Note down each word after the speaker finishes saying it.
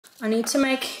I need to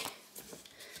make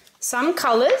some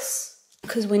colors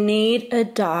because we need a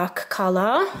dark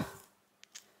color.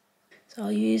 So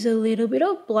I'll use a little bit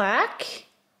of black,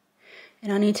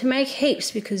 and I need to make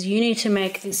heaps because you need to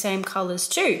make the same colors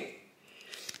too.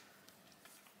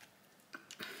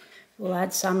 We'll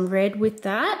add some red with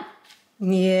that.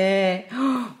 Yeah,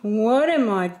 what am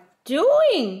I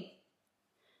doing?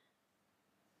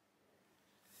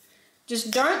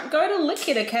 Just don't go to lick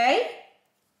it, okay?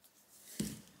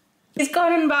 These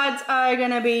cotton buds are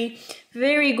gonna be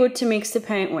very good to mix the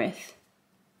paint with.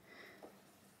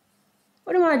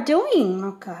 What am I doing,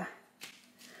 Mocha?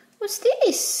 What's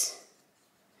this?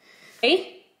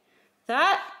 Okay,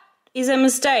 that is a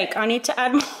mistake. I need to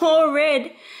add more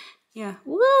red. Yeah,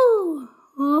 woo,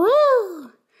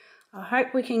 woo. I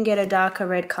hope we can get a darker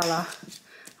red color.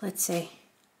 Let's see.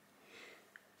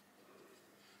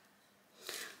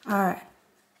 All right.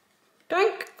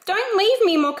 Don't leave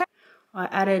me, Mocha. I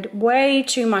added way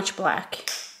too much black.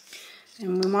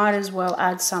 And we might as well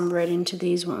add some red into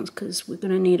these ones because we're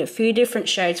going to need a few different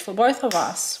shades for both of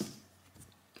us.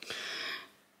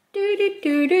 Do, do,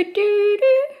 do, do, do,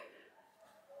 do.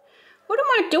 What am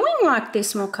I doing like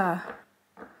this, Mocha?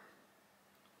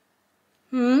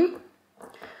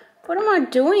 What am I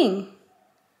doing?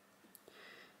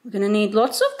 We're going to need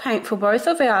lots of paint for both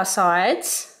of our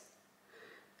sides.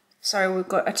 So we've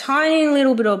got a tiny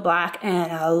little bit of black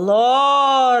and a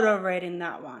lot of red in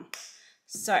that one.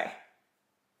 So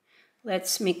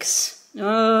let's mix.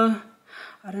 I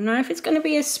don't know if it's going to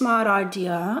be a smart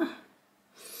idea,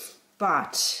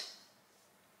 but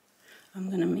I'm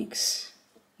going to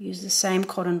use the same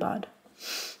cotton bud.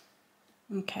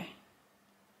 Okay.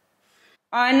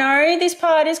 I know this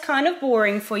part is kind of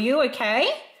boring for you, okay?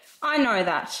 I know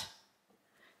that.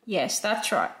 Yes,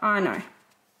 that's right, I know.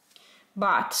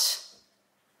 But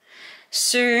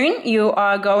soon you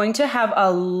are going to have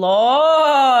a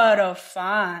lot of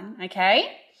fun,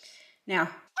 okay? Now,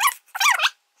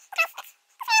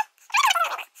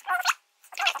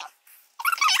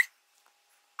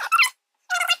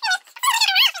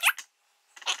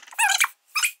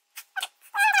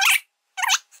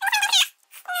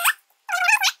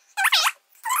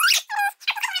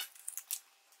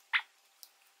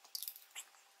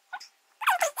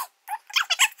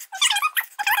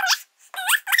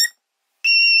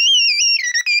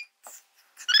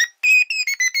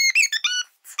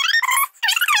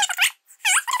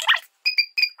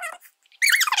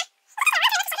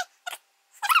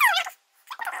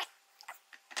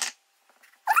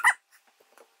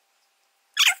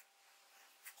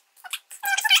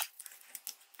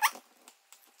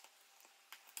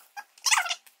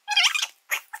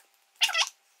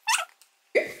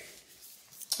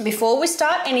 before we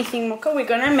start anything, Mocha, we're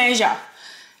going to measure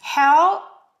how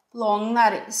long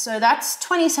that is. So that's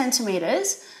 20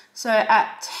 centimeters. So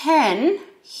at 10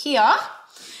 here,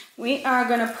 we are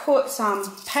going to put some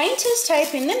painter's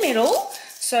tape in the middle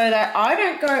so that I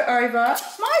don't go over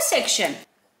my section.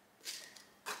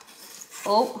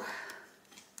 Oh.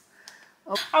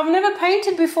 I've never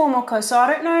painted before, Mocha, so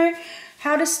I don't know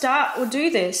how to start or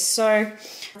do this. So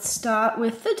let's start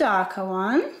with the darker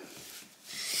one.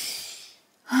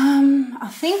 I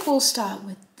think we'll start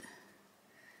with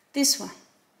this one.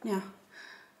 Now,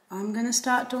 I'm going to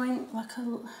start doing like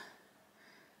a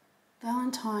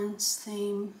Valentine's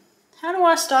theme. How do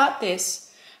I start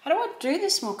this? How do I do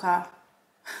this, Mocha?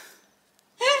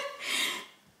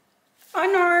 I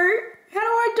know. How do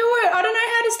I do it? I don't know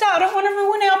how to start. I don't want to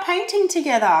ruin our painting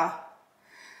together.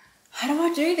 How do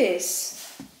I do this?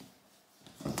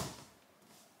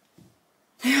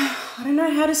 I don't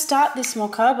know how to start this,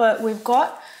 Mocha, but we've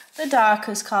got the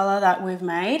darkest colour that we've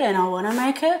made and I want to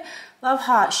make it love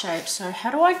heart shape. So how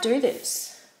do I do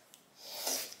this?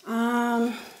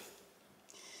 I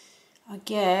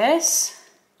guess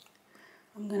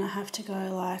I'm going to have to go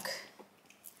like,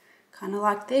 kind of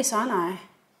like this, aren't I?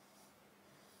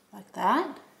 Like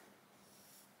that.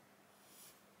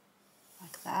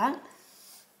 Like that.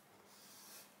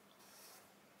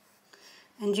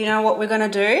 And you know what we're going to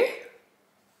do?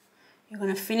 You're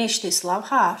going to finish this love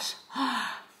heart.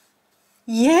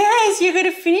 Yes, you're going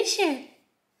to finish it.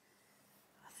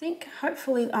 I think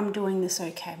hopefully I'm doing this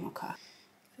okay, Mocha.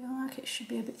 I feel like it should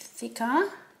be a bit thicker.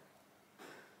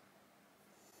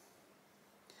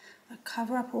 I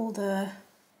cover up all the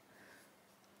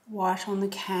white on the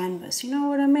canvas. You know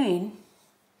what I mean?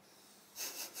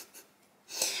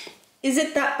 Is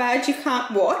it that bad you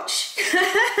can't watch?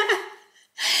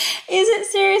 Is it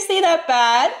seriously that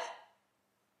bad?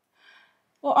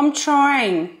 Well, I'm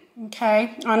trying,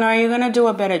 okay? I know you're going to do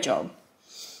a better job.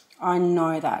 I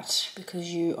know that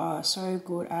because you are so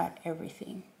good at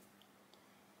everything.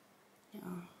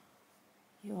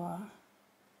 You are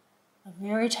a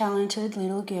very talented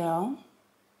little girl.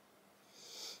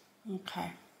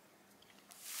 Okay.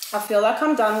 I feel like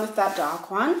I'm done with that dark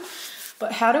one.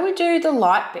 But how do we do the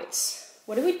light bits?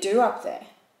 What do we do up there?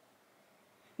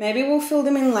 Maybe we'll fill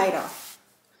them in later.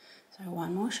 So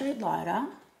one more shade lighter.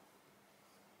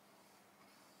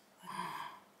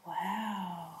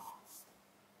 Wow.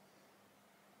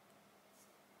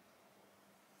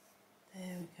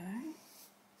 There we go.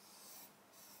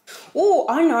 Oh,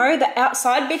 I know, the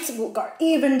outside bits will go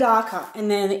even darker and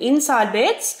then the inside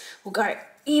bits will go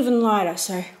even lighter.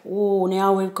 So, oh,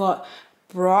 now we've got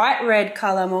bright red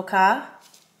colour, Mocha.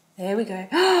 There we go.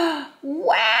 Wow,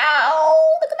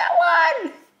 look at that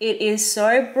one. It is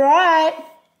so bright.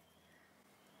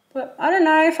 But I don't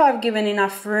know if I've given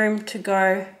enough room to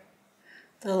go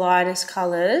the lightest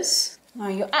colours. No,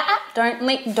 you don't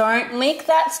lick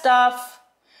that stuff.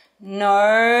 No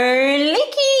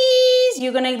lickies!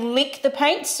 You're gonna lick the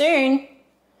paint soon.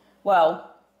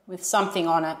 Well, with something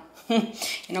on it.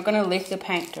 You're not gonna lick the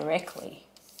paint directly.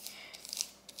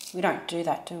 We don't do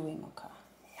that, do we, Mocha?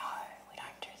 No, we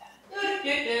don't do that.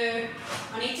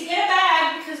 I need to get a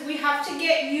bag because we have to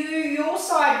get your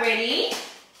side ready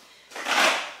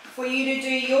for you to do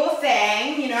your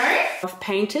thing, you know? I've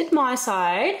painted my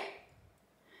side.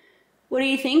 What do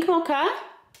you think, Mocha?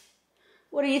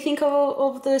 What do you think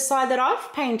of the side that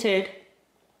I've painted?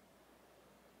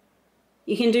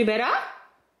 You can do better?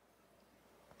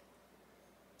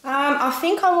 I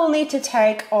think I will need to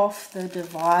take off the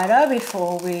divider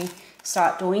before we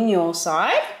start doing your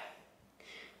side.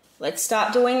 Let's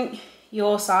start doing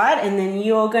your side and then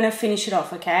you're going to finish it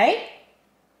off, okay?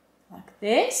 Like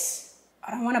this.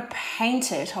 I don't want to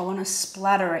paint it, I want to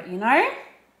splatter it, you know?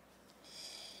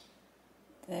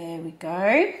 There we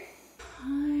go.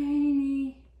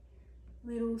 Tiny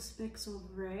little specks of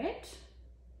red.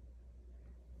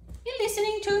 You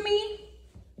listening to me?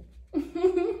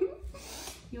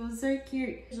 You're so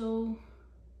cute. Drizzle,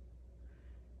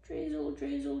 drizzle,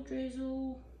 drizzle,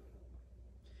 drizzle.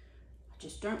 I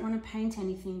just don't want to paint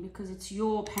anything because it's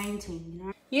your painting, you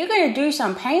know? You're going to do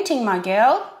some painting, my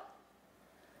girl.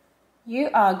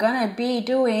 You are going to be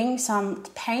doing some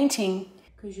painting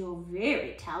because you're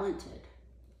very talented.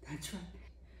 That's right.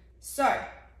 So,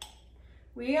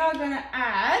 we are going to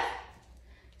add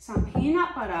some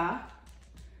peanut butter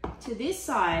to this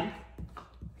side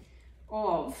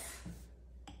of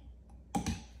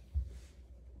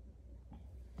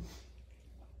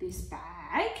this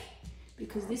bag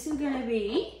because this is going to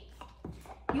be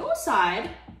your side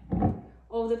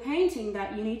of the painting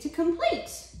that you need to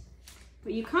complete.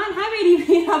 But you can't have any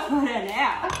peanut butter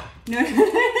now. No.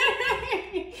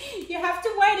 You have to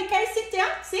wait, okay? Sit down.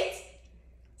 Sit.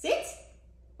 Sit.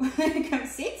 Come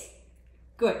sit.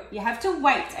 Good. You have to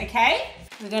wait, okay?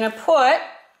 We're going to put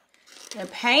the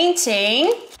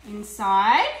painting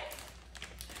inside.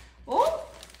 Oh.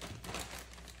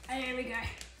 There we go.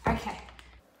 Okay.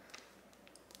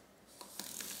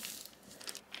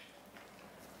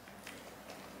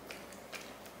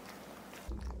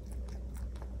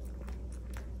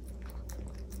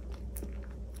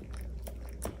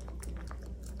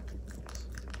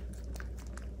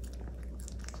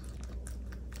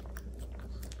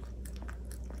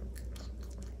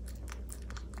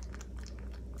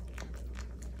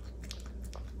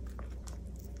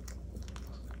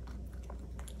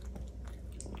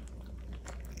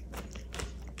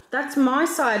 That's my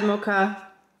side, Mocha.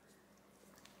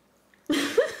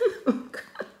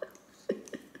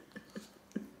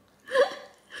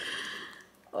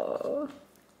 Oh.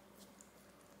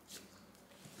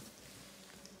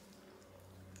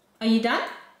 Are you done?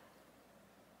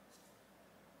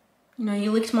 No,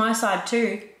 you licked my side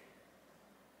too.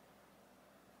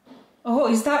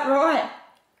 Oh, is that right?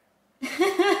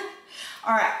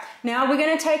 All right, now we're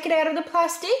going to take it out of the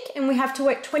plastic and we have to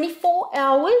wait 24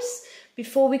 hours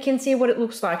before we can see what it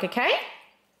looks like, okay?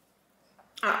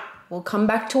 We'll come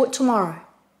back to it tomorrow.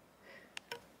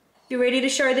 You ready to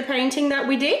show the painting that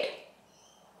we did?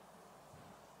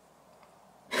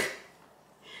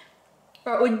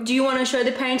 All right, do you want to show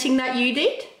the painting that you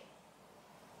did?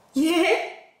 Yeah,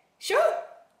 sure.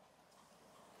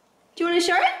 Do you want to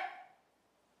show it?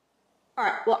 All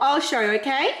right, well, I'll show you,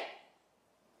 okay?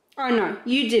 Oh no,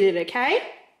 you did it, okay?